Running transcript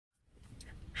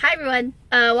Hi everyone,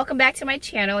 welcome back to my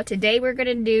channel. Today we're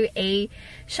gonna do a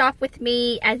shop with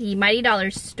me at the Mighty Dollar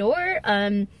store.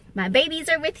 My babies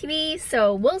are with me,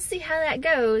 so we'll see how that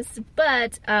goes.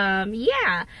 But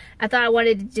yeah, I thought I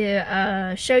wanted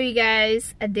to show you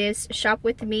guys this shop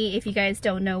with me. If you guys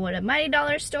don't know what a Mighty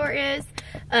Dollar store is,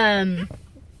 it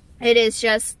is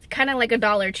just kind of like a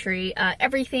Dollar Tree.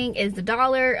 Everything is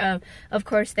 $1. Of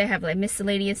course, they have like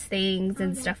miscellaneous things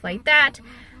and stuff like that.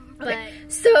 Okay,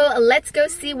 so let's go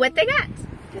see what they got.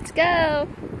 Let's go.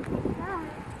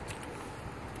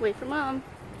 Wait for Mom.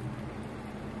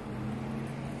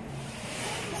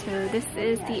 So this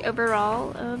is the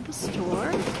overall of the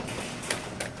store.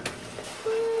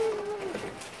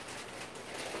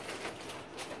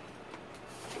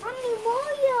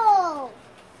 Mario.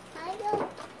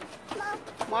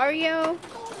 Mario.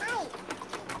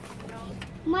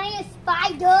 Mario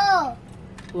Spider.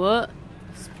 What?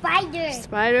 Spider.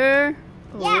 Spider?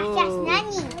 Yeah, Oh.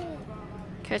 catch Nanny.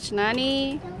 Catch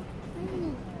Nanny?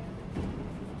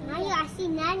 Mario, I see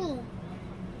Nanny.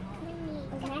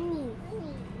 Nanny.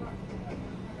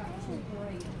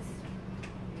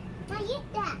 Now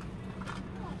get that.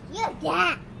 Get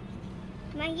that.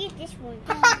 Now get this one.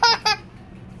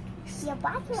 Your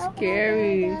bottle.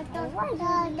 Scary. Let's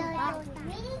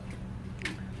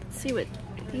See what,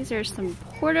 these are some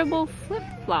portable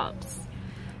flip-flops.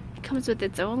 It comes with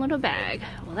its own little bag.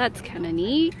 Well, that's kind of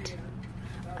neat.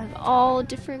 Of all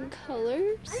different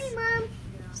colors. Hey, Mom.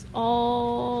 It's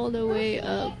all the way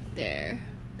up there.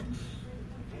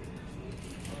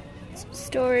 Some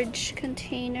storage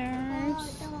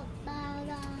containers.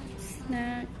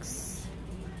 Snacks.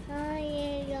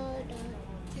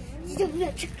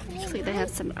 Looks like they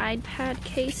have some iPad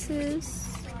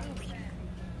cases.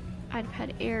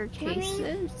 iPad Air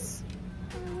cases.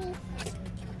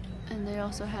 And they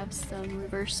also have some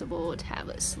reversible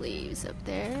tablet sleeves up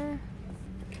there.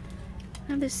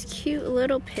 I have this cute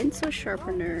little pencil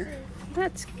sharpener.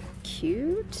 That's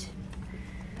cute.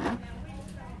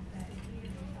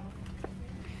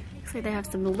 Looks like they have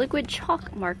some liquid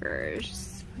chalk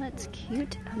markers. That's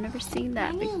cute. I've never seen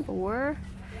that before.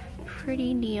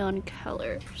 Pretty neon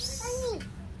colors.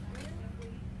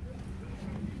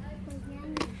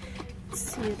 Let's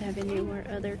see if they have any more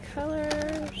other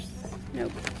colors.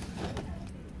 Nope.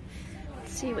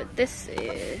 Let's see what this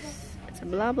is. It's a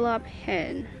blah blah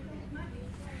pen.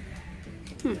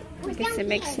 I guess it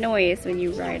makes noise when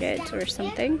you write it or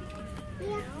something.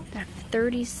 They have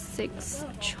 36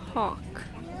 chalk.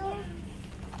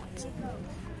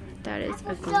 That is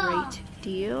a great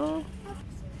deal.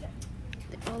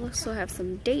 They also have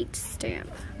some date stamp.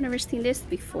 I've never seen this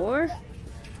before.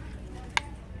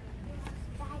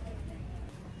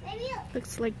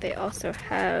 Looks like they also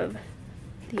have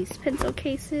these pencil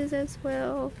cases as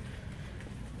well.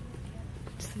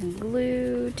 Some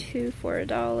glue, 2 for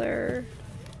 $1.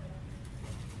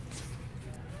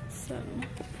 Some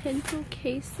pencil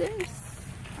cases.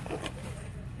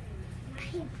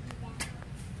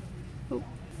 Oh.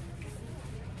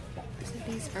 So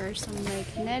these are some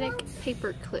magnetic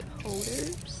paper clip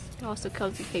holders. It also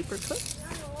comes with paper clips.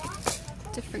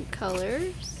 Different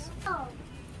colors.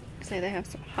 Looks like they have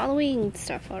some Halloween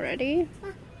stuff already.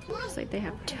 Looks like they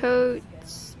have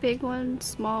totes, big ones,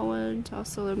 small ones,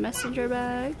 also the messenger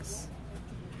bags.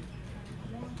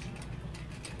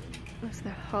 Looks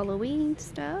like Halloween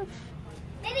stuff.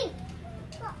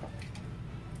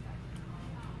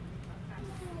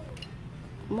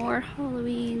 More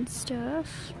Halloween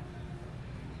stuff.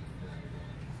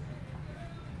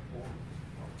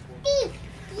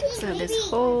 So this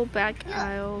whole back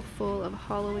aisle full of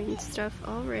Halloween stuff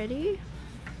already.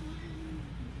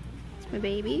 It's my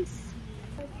babies.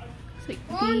 Looks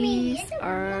like these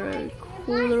are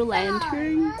cool little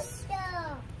lanterns.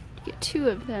 You get 2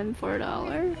 of them for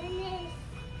 $1.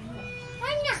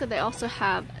 So they also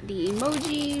have the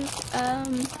emoji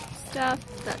stuff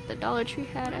that the Dollar Tree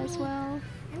had as well.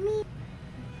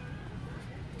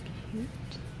 Cute.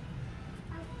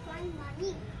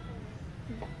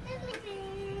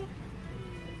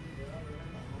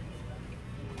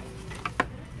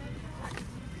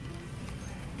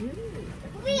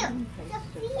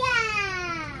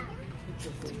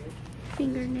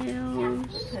 Fingernails.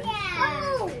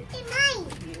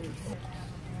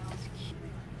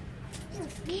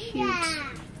 Cute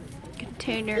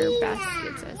container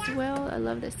baskets as well. I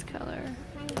love this color.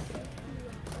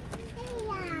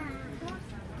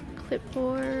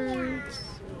 Clipboards,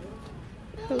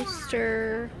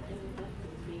 poster,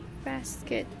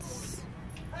 baskets.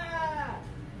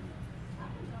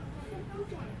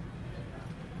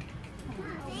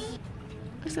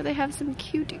 Looks like they have some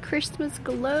cute Christmas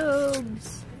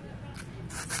globes.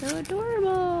 So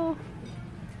adorable.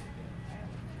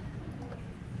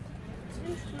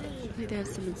 They have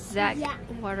some Zach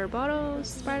water bottles,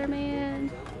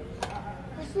 Spider-Man.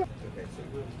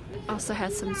 Also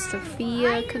has some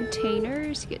Sophia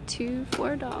containers. You get 2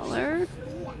 for $1.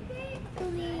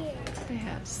 They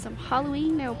have some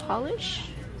Halloween nail polish.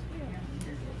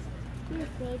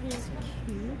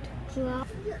 Cute.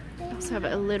 They also have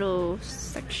a little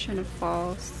section of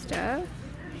fall stuff.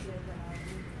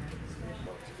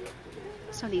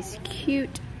 So these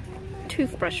cute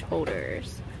toothbrush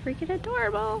holders. Freaking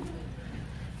adorable.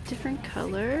 Different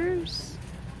colors.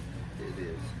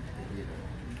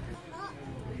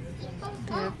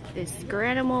 They have this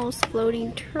Granimals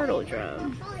floating turtle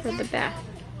drum for the bath.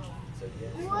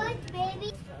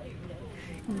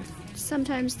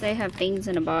 Sometimes they have things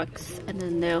in a box and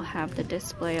then they'll have the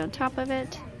display on top of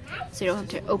it, so you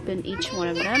don't have to open each one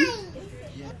of them.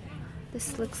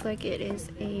 This looks like it is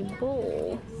a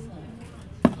bowl.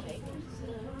 A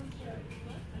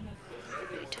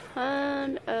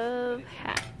ton of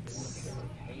hats.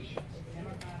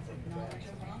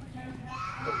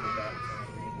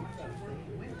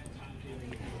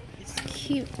 This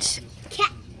cute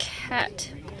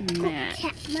cat mat.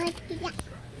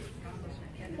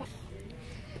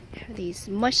 Have these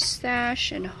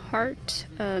mustache and heart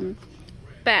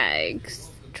bags,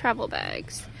 travel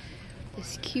bags.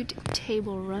 This cute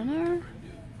table runner.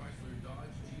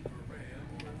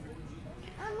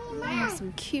 And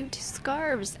some cute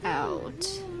scarves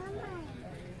out.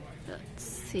 Let's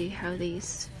see how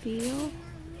these feel.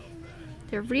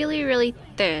 They're really, really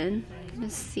thin. Kind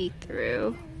of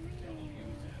see-through.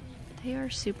 They are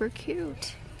super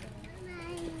cute.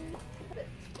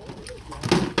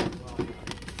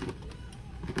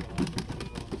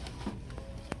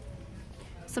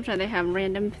 Sometimes they have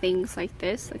random things like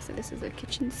this. Like I said, this is a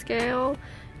kitchen scale,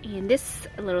 and this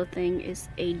little thing is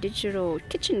a digital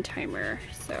kitchen timer.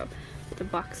 So the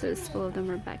boxes full of them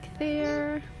are back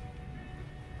there.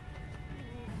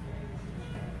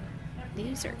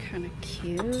 These are kind of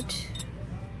cute.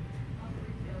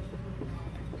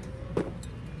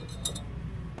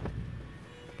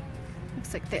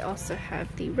 Looks like they also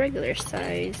have the regular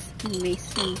size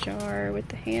mason jar with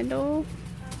the handle.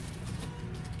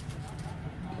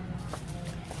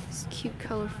 Cute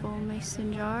colorful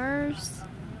mason jars.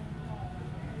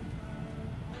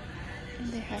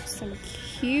 And they have some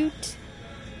cute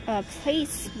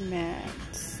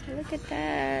placemats. Look at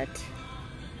that.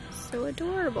 So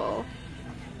adorable.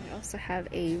 They also have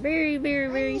a very, very,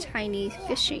 very tiny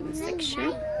fishing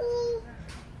section.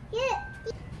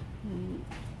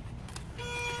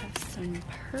 Have some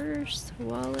purse,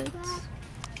 wallets.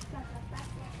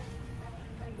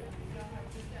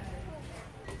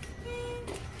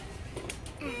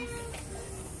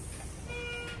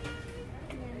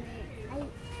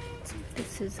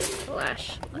 This is a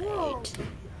flashlight.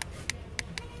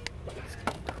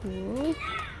 Cool.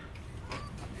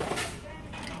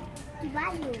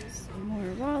 Some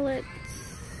more wallets.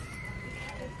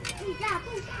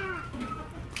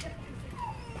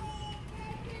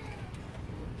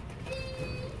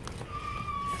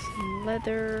 Some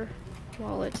leather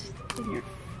wallets in your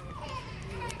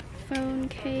phone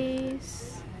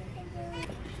case.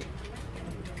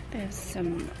 There's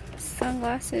some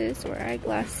sunglasses or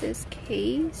eyeglasses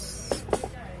case.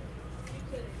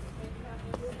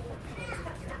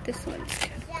 This one's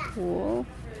kind of cool.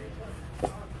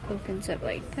 Opens up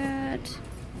like that.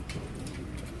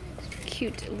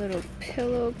 Cute little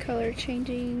pillow color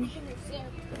changing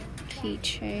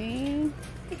keychain.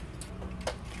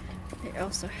 They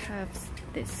also have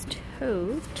this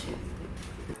tote.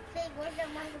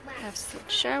 Have some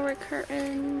shower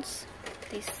curtains.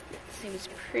 These seems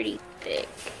pretty thick.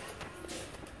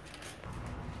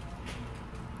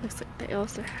 Looks like they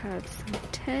also have some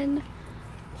 10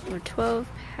 or 12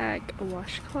 pack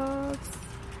washcloths.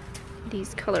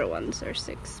 These color ones are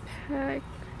 6-pack.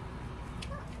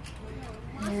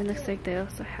 And looks like they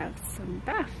also have some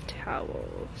bath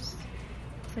towels.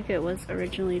 Looks like it was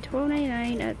originally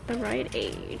 $12.99 at the Rite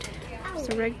Aid. It's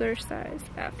a regular size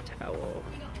bath towel.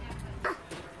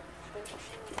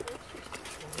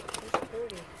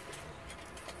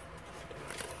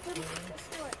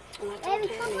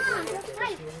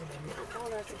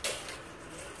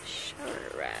 Shower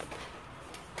wrap.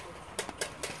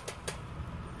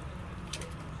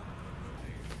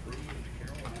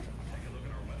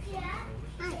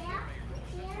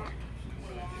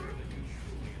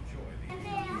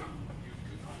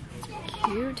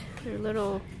 Cute. They're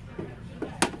little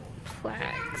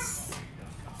plaques.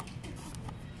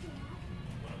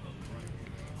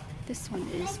 This one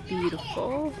is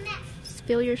beautiful.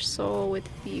 Fill your soul with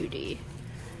beauty.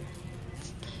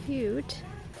 cute.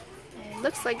 And it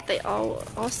looks like they all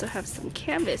also have some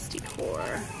canvas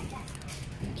decor.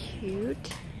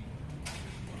 Cute.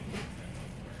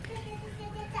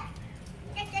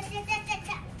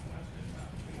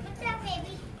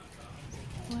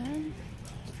 One.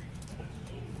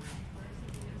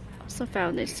 Also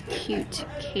found this cute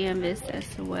canvas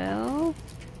as well.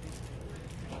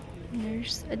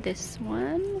 There's this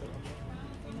one.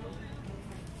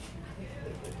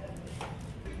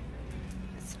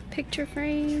 Some picture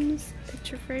frames,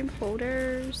 picture frame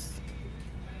holders.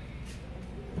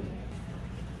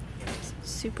 Some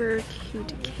super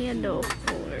cute candle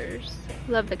holders.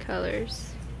 Love the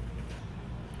colors.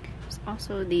 There's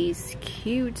also these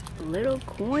cute little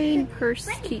coin purse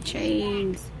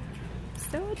keychains.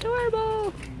 So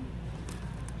adorable.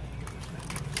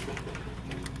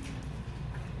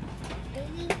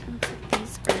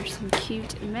 These are some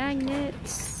cute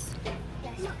magnets.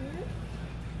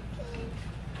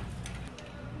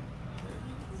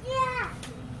 Yeah.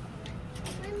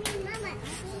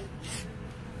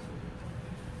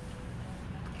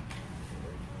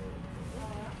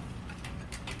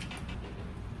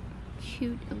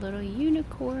 Cute little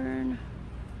unicorn.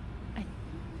 I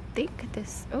think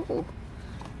this, oh,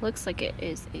 looks like it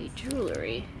is a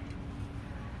jewelry.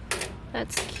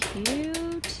 That's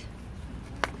cute.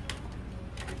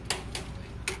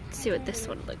 Let's see what this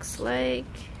one looks like.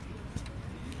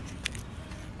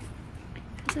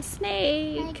 It's a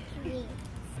snake.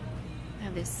 I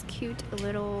have this cute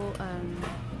little,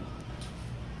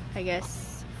 I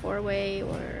guess, four-way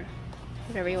or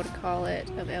whatever you want to call it,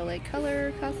 of LA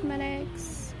Color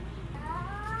Cosmetics.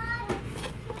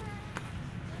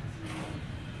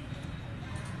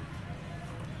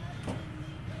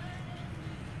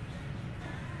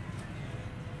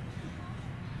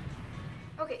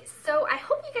 Okay, so I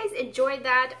hope you guys enjoyed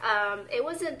that. It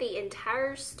wasn't the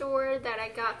entire store that I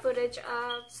got footage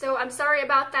of, so I'm sorry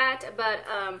about that, but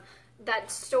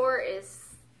that store is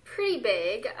pretty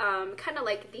big, kind of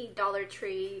like the Dollar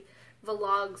Tree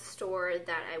vlog store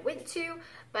that I went to,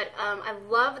 but I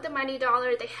love the Mighty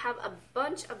Dollar. They have a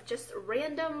bunch of just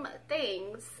random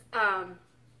things,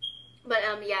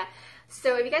 yeah.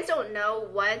 So if you guys don't know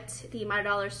what the Mighty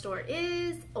Dollar store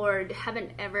is or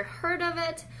haven't ever heard of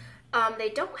it, they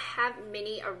don't have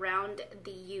many around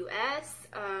the US.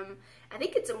 I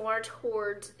think it's more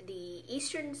towards the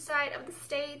eastern side of the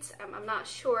states. I'm not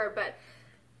sure, but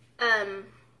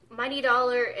Mighty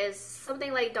Dollar is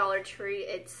something like Dollar Tree.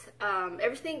 It's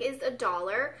everything is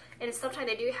 $1, and sometimes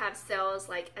they do have sales.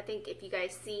 Like I think if you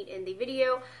guys seen in the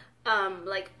video,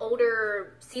 like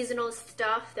older seasonal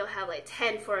stuff, they'll have like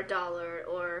 10 for $1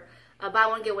 or buy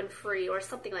one get one free or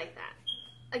something like that.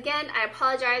 Again, I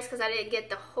apologize because I didn't get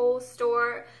the whole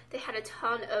store. They had a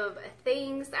ton of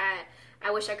things that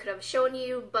I wish I could have shown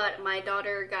you, but my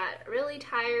daughter got really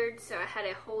tired, so I had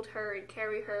to hold her and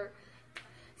carry her.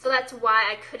 So that's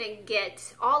why I couldn't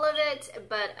get all of it,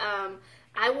 but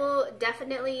I will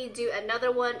definitely do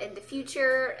another one in the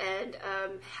future and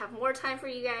have more time for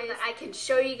you guys. I can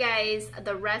show you guys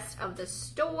the rest of the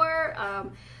store.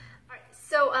 Alright,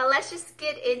 so let's just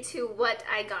get into what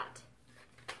I got.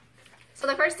 So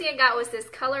the first thing I got was this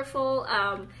colorful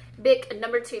Bic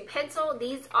No. 2 pencil.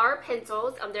 These are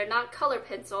pencils. They're not color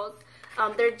pencils.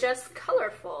 They're just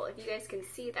colorful, if you guys can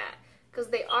see that. Because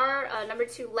they are No.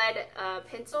 2 lead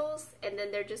pencils, and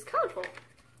then they're just colorful.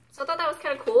 So I thought that was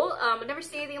kind of cool. I've never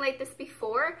seen anything like this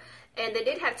before. And they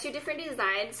did have two different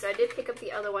designs, so I did pick up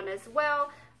the other one as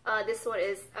well. This one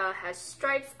is has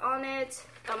stripes on it.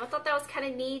 I thought that was kind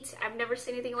of neat. I've never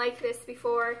seen anything like this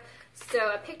before.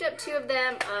 So I picked up two of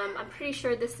them. I'm pretty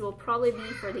sure this will probably be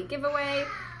for the giveaway.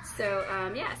 So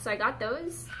yeah, so I got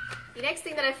those. The next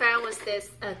thing that I found was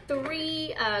this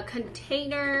 3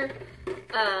 container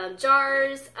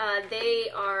jars. They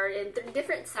are in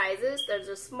different sizes. There's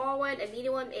a small one, a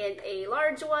medium one, and a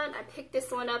large one. I picked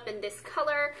this one up in this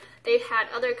color. They had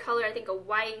other color, I think a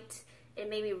white and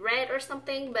maybe red or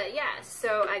something. But yeah,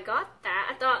 so I got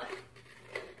that.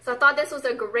 I thought this was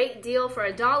a great deal for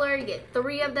 $1. You get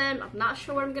 3 of them. I'm not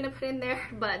sure what I'm gonna put in there,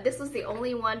 but this was the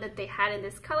only one that they had in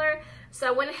this color. So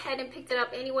I went ahead and picked it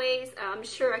up anyways. I'm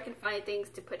sure I can find things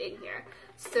to put in here.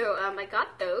 So I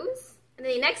got those. And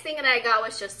then the next thing that I got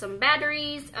was just some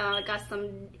batteries. I got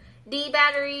some D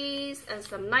batteries and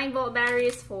some 9-volt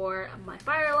batteries for my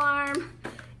fire alarm.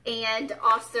 And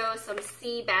also some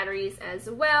C batteries as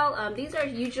well. These are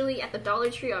usually at the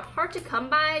Dollar Tree are hard to come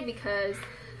by because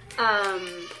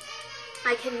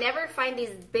I can never find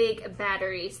these big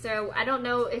batteries, so I don't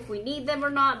know if we need them or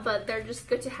not, but they're just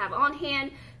good to have on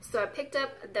hand. So I picked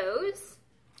up those.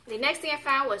 The next thing I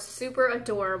found was super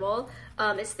adorable.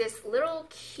 It's this little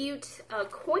cute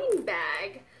coin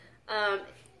bag.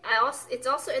 It's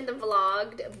also in the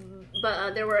vlog,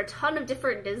 but there were a ton of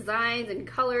different designs and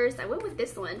colors. I went with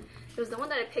this one. It was the one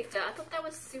that I picked up. I thought that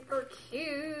was super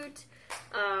cute.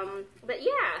 But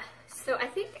yeah, so I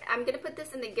think I'm gonna put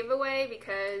this in the giveaway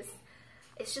because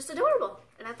it's just adorable,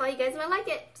 and I thought you guys might like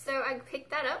it, so I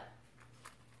picked that up.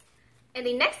 And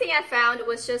the next thing I found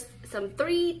was just some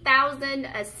 3,000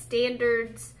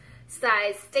 standards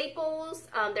size staples.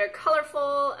 They're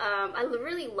colorful. I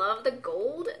really love the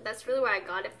gold. That's really what I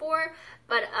got it for.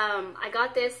 But I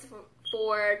got this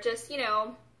for just, you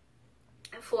know,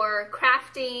 for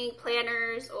crafting,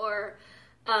 planners, or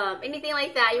anything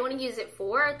like that you want to use it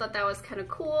for. I thought that was kind of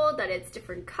cool that it's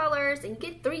different colors, and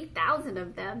you get 3,000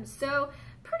 of them. So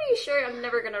pretty sure I'm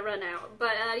never going to run out.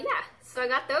 But yeah, so I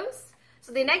got those.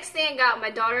 So the next thing I got,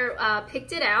 my daughter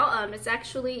picked it out. It's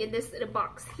actually in this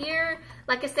box here.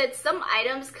 Like I said, some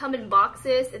items come in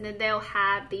boxes and then they'll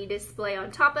have the display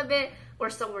on top of it or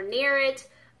somewhere near it.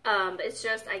 It's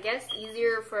just, I guess,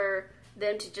 easier for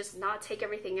them to just not take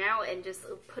everything out and just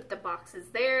put the boxes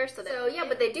there. So yeah,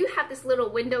 but they do have this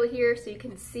little window here so you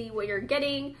can see what you're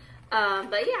getting.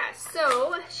 But yeah,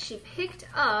 so she picked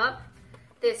up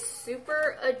this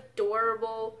super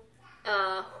adorable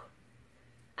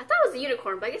I thought it was a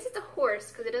unicorn, but I guess it's a horse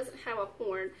because it doesn't have a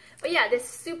horn. But yeah, this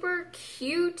super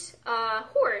cute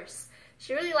horse.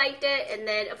 She really liked it, and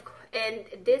then and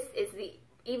this is the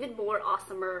even more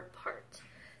awesomer part.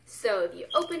 So if you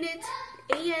open it,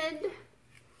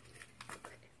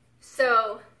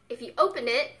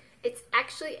 it's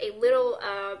actually a little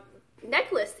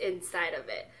necklace inside of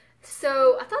it.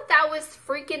 So I thought that was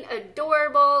freaking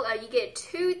adorable. You get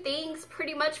 2 things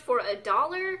pretty much for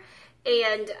 $1,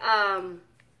 and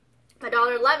my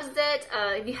daughter loves it.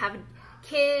 If you have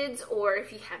kids or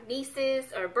if you have nieces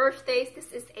or birthdays,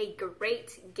 this is a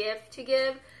great gift to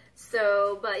give.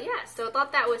 So, but yeah, so I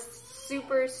thought that was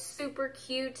super, super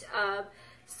cute.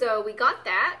 So we got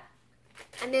that.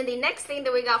 And then the next thing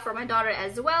that we got for my daughter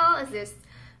as well is this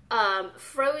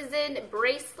Frozen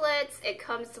bracelets. It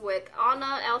comes with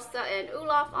Anna, Elsa, and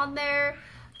Olaf on there.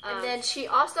 And then she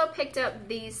also picked up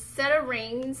these set of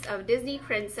rings of Disney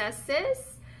princesses.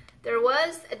 There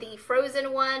was the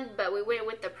Frozen one, but we went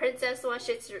with the princess one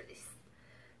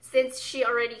since she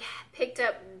already picked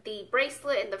up the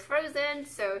bracelet and the Frozen,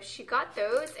 so she got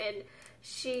those. And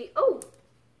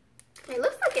it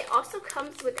looks like it also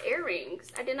comes with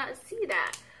earrings. I did not see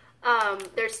that.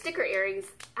 They're sticker earrings.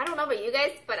 I don't know about you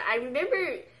guys, but I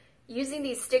remember using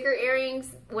these sticker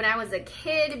earrings when I was a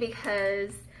kid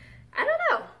because, I don't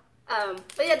know.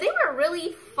 But yeah, they were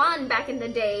really fun back in the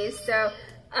day, so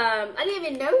I didn't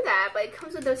even know that, but it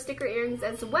comes with those sticker earrings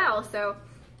as well. So,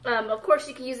 of course,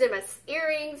 you can use them as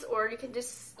earrings, or you can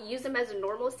just use them as a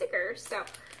normal sticker. So,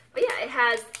 but yeah, it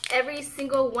has every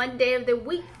single one day of the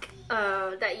week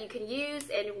that you can use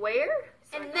and wear.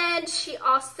 And then she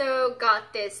also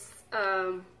got this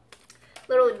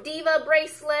little diva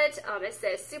bracelet. It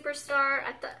says Superstar.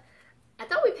 I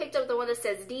thought we picked up the one that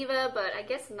says Diva, but I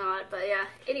guess not. But yeah,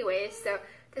 anyways, so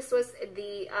this was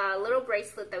the little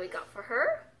bracelet that we got for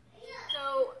her.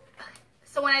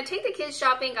 So when I take the kids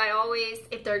shopping, I always,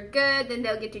 if they're good, then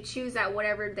they'll get to choose out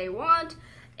whatever they want.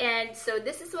 And so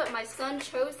this is what my son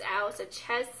chose out. So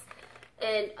chess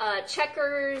and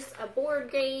checkers, a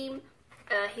board game.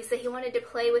 He said he wanted to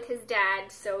play with his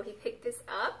dad, so he picked this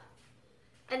up.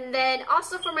 And then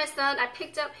also for my son, I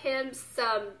picked up him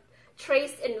some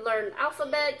Trace and Learn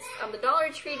alphabets. The Dollar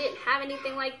Tree didn't have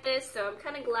anything like this, so I'm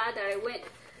kind of glad that I went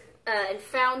and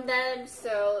found them.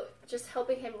 So just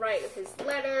helping him write with his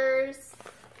letters.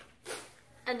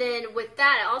 And then with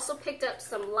that, I also picked up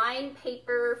some lined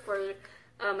paper for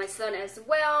my son as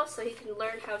well, so he can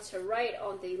learn how to write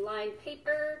on the lined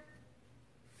paper.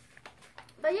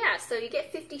 But yeah, so you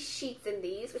get 50 sheets in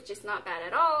these, which is not bad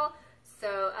at all.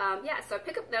 So yeah, so I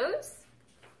pick up those.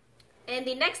 And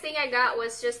the next thing I got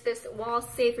was just this wall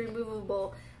safe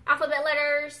removable alphabet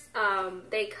letters.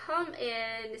 They come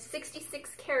in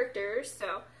 66 characters,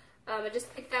 so I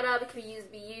just picked that up. It can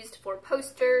be used for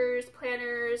posters,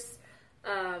 planners,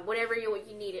 whatever you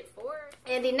need it for.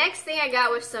 And the next thing I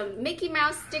got was some Mickey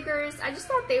Mouse stickers. I just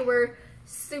thought they were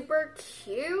super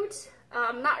cute.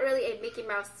 I'm not really a Mickey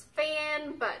Mouse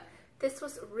fan, but this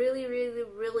was really, really,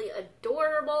 really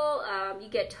adorable. You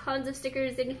get tons of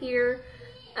stickers in here,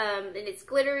 and it's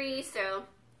glittery, so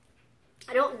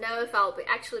I don't know if I'll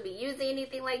actually be using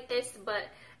anything like this, but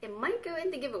it might go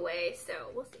in the giveaway, so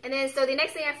we'll see. And then, so the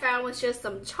next thing I found was just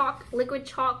some liquid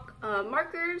chalk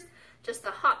markers, just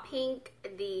the hot pink,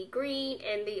 the green,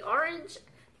 and the orange.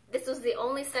 this was the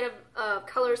only set of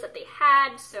colors that they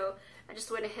had, so I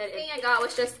just went ahead. The thing I got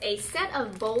was just a set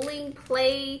of bowling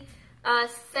play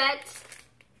set.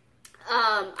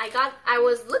 I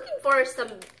was looking for some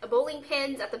bowling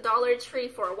pins at the Dollar Tree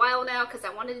for a while now because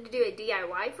I wanted to do a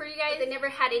DIY for you guys. They never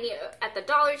had any at the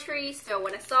Dollar Tree, so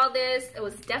when I saw this, it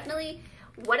was definitely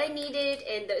what I needed,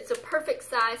 and it's a perfect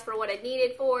size for what I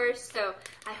needed for, so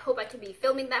I hope I can be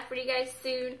filming that for you guys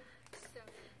soon.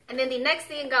 And then the next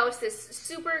thing I got was this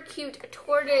super cute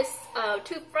tortoise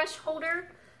toothbrush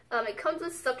holder. It comes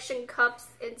with suction cups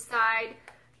inside.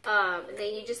 And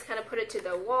then you just kind of put it to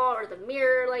the wall or the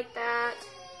mirror like that.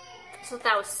 So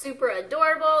that was super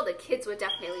adorable. The kids would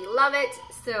definitely love it.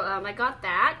 So I got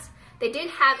that. They did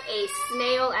have a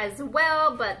snail as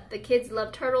well, but the kids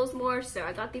love turtles more, so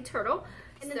I got the turtle.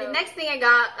 And then the next thing I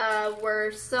got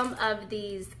were some of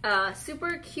these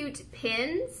super cute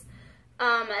pins.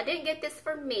 I didn't get this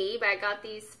for me, but I got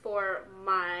these for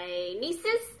my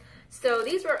nieces. So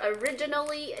these were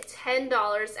originally $10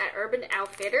 at Urban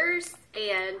Outfitters,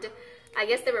 and I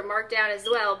guess they were marked down as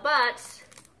well, but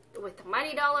with the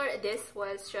Mighty Dollar, this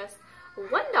was just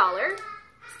 $1.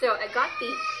 So I got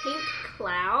the pink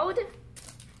cloud.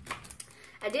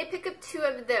 I did pick up 2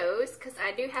 of those because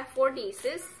I do have 4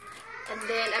 nieces. And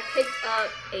then I picked up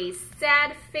a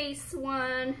sad face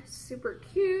one, super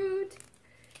cute.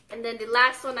 And then the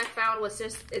last one I found was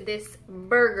just this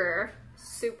burger,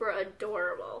 super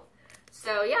adorable.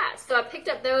 So yeah, so I picked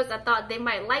up those. I thought they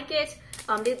might like it.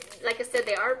 Like I said,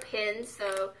 they are pins,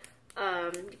 so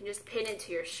you can just pin it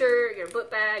to your shirt, your book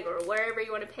bag, or wherever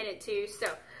you want to pin it to.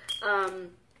 So I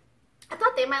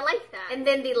thought they might like that. And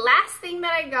then the last thing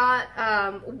that I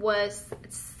got was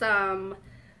some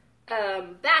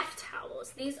bath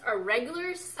towels. These are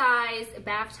regular size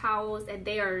bath towels, and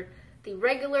they are the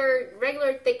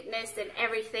regular thickness and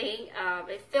everything.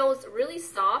 It feels really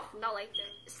soft, not like this.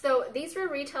 So these were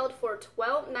retailed for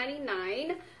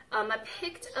 $12.99. I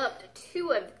picked up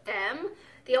 2 of them.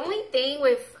 The only thing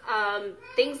with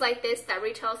things like this that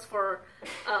retails for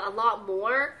a lot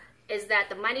more is that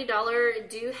the Mighty Dollar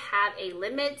do have a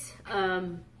limit.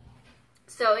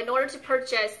 So in order to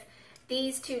purchase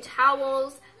these 2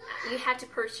 towels, you have to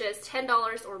purchase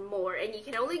 $10 or more, and you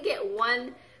can only get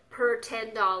 1 per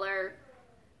 $10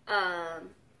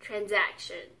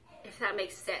 transaction, if that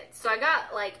makes sense. So I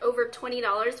got like over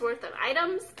 $20 worth of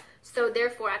items, so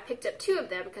therefore I picked up 2 of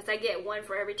them because I get 1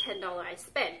 for every $10 I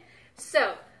spend.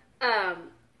 So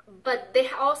but they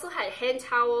also had hand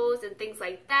towels and things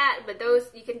like that, but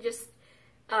those you can just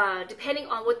depending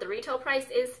on what the retail price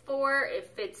is for,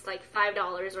 if it's like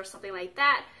 $5 or something like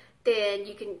that, then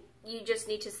you just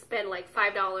need to spend like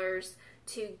 $5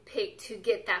 to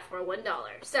get that for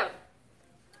 $1. So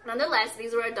nonetheless,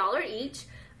 these were $1 each.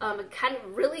 I'm kind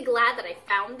of really glad that I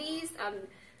found these.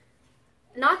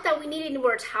 Not that we need any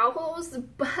more towels,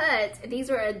 but these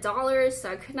were $1,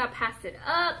 so I could not pass it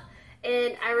up.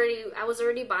 And I was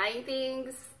already buying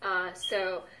things,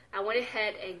 so I went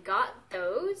ahead and got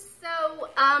those. So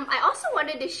I also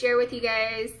wanted to share with you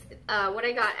guys what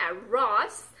I got at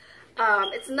Ross.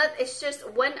 It's just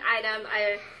one item.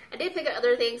 I did pick up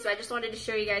other things, so I just wanted to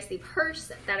show you guys the purse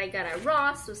that I got at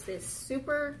Ross. Was this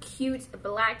super cute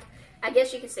black, I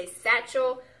guess you could say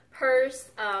satchel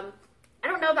purse. I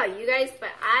don't know about you guys,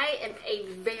 but I am a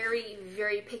very,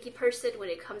 very picky person when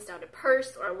it comes down to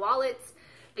purse or wallets,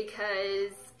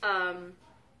 because I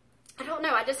don't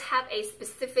know, I just have a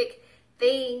specific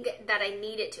thing that I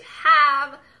need it to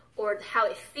have, or how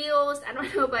it feels. I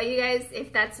don't know about you guys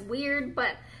if that's weird,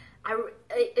 but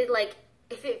like,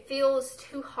 if it feels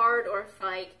too hard, or if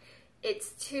like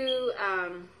it's too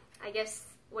I guess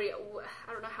I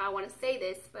don't know how I want to say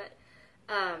this, but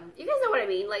you guys know what I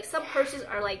mean. Like, some purses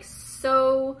are like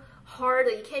so hard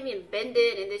that you can't even bend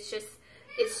it, and it's just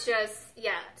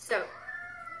yeah. So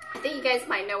I think you guys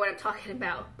might know what I'm talking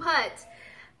about. But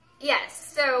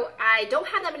yes, so I don't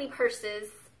have that many purses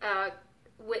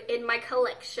in my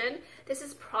collection. This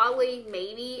is probably,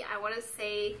 maybe, I want to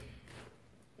say,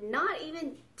 not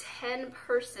even 10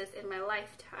 purses in my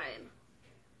lifetime.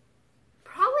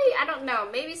 Probably, I don't know,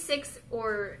 maybe 6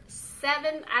 or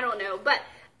 7, I don't know. But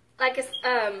like,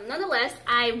 nonetheless,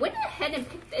 I went ahead and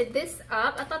picked this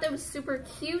up. I thought that was super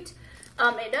cute.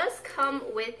 It does come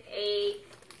with a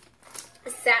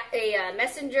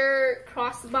messenger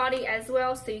crossbody as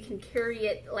well, so you can carry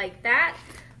it like that,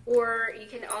 or you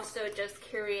can also just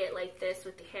carry it like this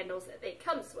with the handles that it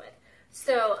comes with.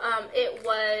 So it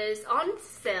was on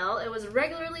sale. It was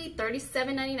regularly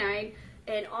 $37.99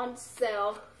 and on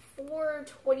sale for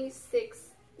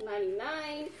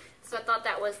 $26.99. So I thought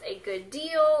that was a good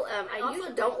deal. I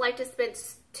usually don't like to spend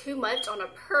too much on a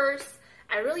purse.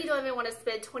 I really don't even want to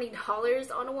spend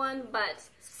 $20 on one, but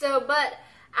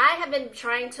I have been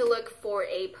trying to look for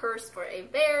a purse for a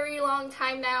very long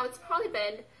time now. It's probably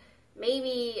been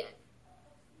maybe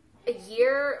a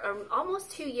year or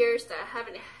almost 2 years that I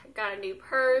haven't got a new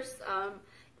purse.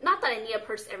 Not that I need a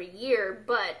purse every year,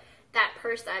 but that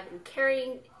purse that I've been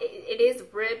carrying, it is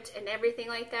ripped and everything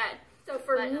like that. So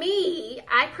for me,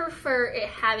 I prefer it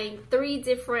having 3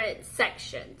 different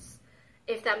sections,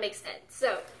 if that makes sense.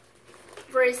 So,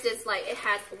 for instance, like it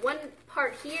has one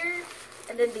part here,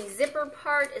 and then the zipper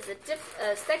part is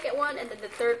a second one, and then the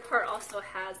third part also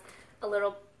has a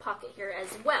little pocket here as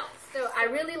well. So I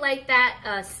really like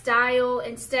that style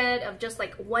instead of just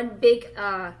like one big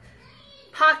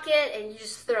pocket and you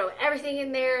just throw everything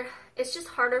in there. It's just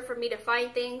harder for me to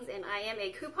find things, and I am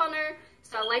a couponer,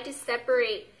 so I like to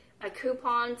separate my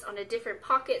coupons on a different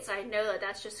pocket so I know that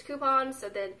that's just coupons, so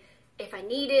then if I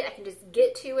need it, I can just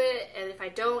get to it, and if I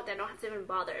don't, then I don't have to even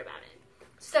bother about it.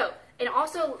 So, and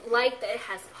also like that it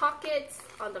has pockets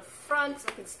on the front so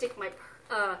I can stick my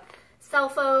cell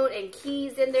phone and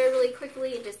keys in there really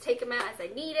quickly and just take them out as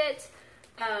I need it.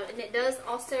 And it does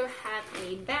also have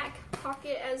a back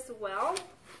pocket as well.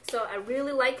 So I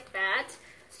really like that.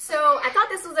 So I thought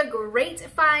this was a great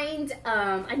find.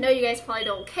 I know you guys probably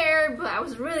don't care, but I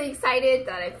was really excited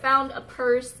that I found a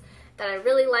purse that I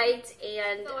really liked,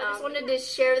 and so I just wanted to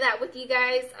share that with you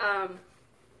guys.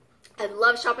 I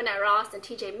love shopping at Ross and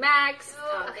TJ Maxx.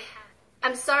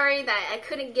 I'm sorry that I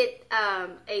couldn't get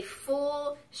a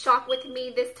full shop with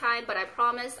me this time, but I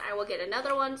promise I will get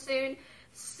another one soon.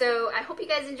 So I hope you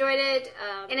guys enjoyed it.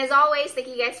 And as always, thank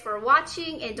you guys for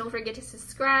watching, and don't forget to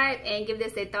subscribe and give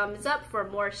this a thumbs up for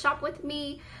more shop with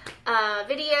me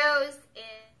videos.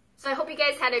 And so I hope you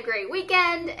guys had a great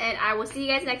weekend, and I will see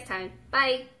you guys next time.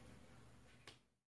 Bye.